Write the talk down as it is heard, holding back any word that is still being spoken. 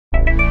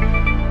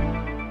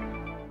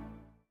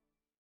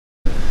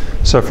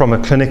So from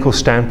a clinical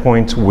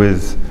standpoint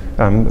with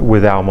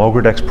our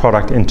Molgradex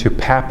product into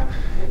PAP,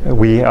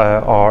 we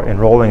are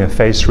enrolling a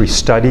phase 3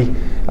 study.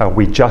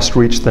 We just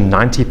reached the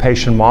 90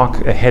 patient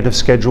mark ahead of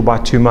schedule by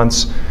 2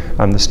 months.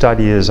 The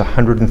study is a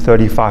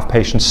 135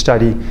 patient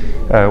study.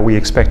 We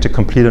expect to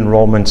complete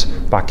enrollment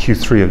by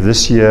Q3 of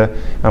this year,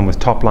 and with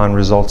top line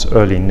results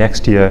early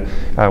next year.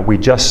 We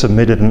just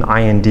submitted an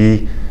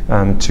IND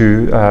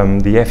to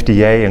the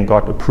FDA and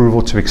got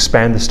approval to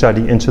expand the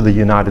study into the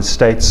United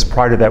States.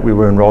 Prior to that, we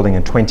were enrolling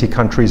in 20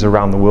 countries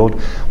around the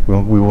world.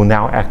 We will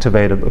now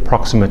activate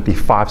approximately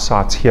 5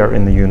 sites here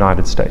in the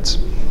United States.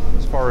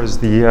 As far as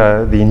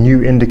the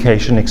new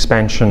indication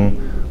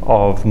expansion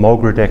of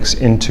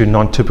Molgradex into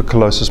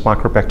non-tuberculosis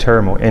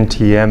mycobacterium, or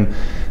NTM,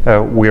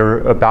 we're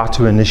about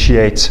to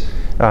initiate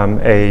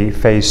a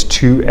phase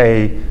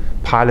 2A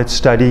pilot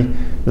study.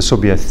 This will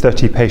be a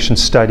 30-patient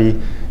study.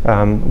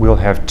 We'll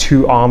have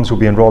 2 arms. We'll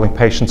be enrolling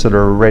patients that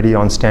are already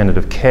on standard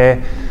of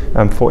care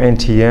for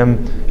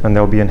NTM, and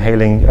they'll be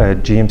inhaling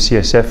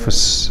GM-CSF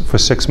for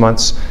 6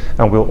 months.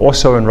 And we'll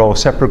also enroll a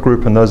separate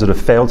group in those that have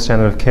failed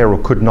standard of care or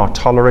could not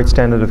tolerate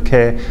standard of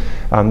care.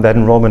 That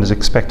enrollment is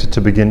expected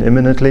to begin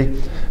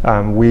imminently.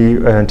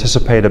 We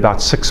anticipate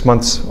about 6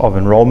 months of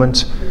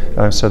enrollment,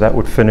 so that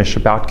would finish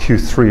about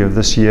Q3 of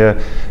this year.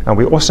 And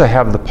we also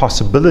have the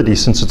possibility,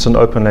 since it's an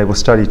open label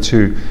study,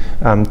 to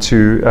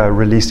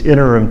release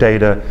interim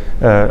data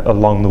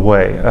along the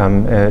way,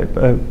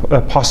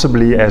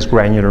 possibly as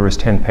granular as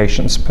 10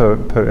 patients per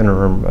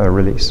interim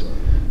release.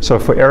 So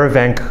for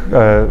AeroVanc,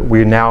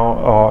 we now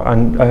are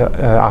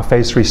our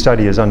phase 3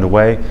 study is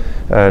underway.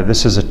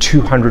 This is a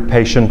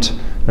 200-patient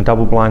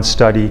double-blind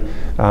study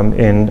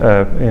in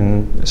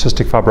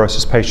cystic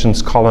fibrosis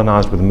patients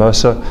colonized with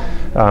MRSA.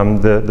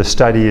 The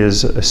study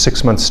is a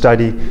 6-month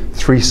study,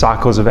 3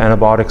 cycles of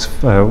antibiotics.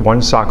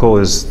 1 cycle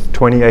is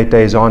 28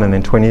 days on and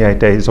then 28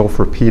 days off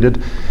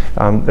repeated.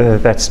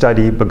 That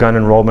study begun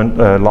enrollment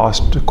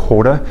last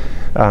quarter.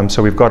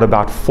 So we've got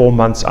about 4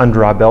 months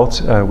under our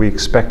belt. We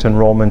expect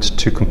enrollment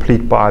to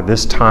complete by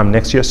this time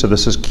next year. So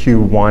this is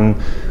Q1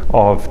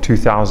 of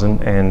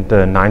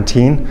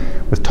 2019,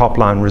 with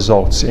top-line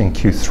results in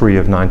Q3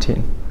 of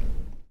 19.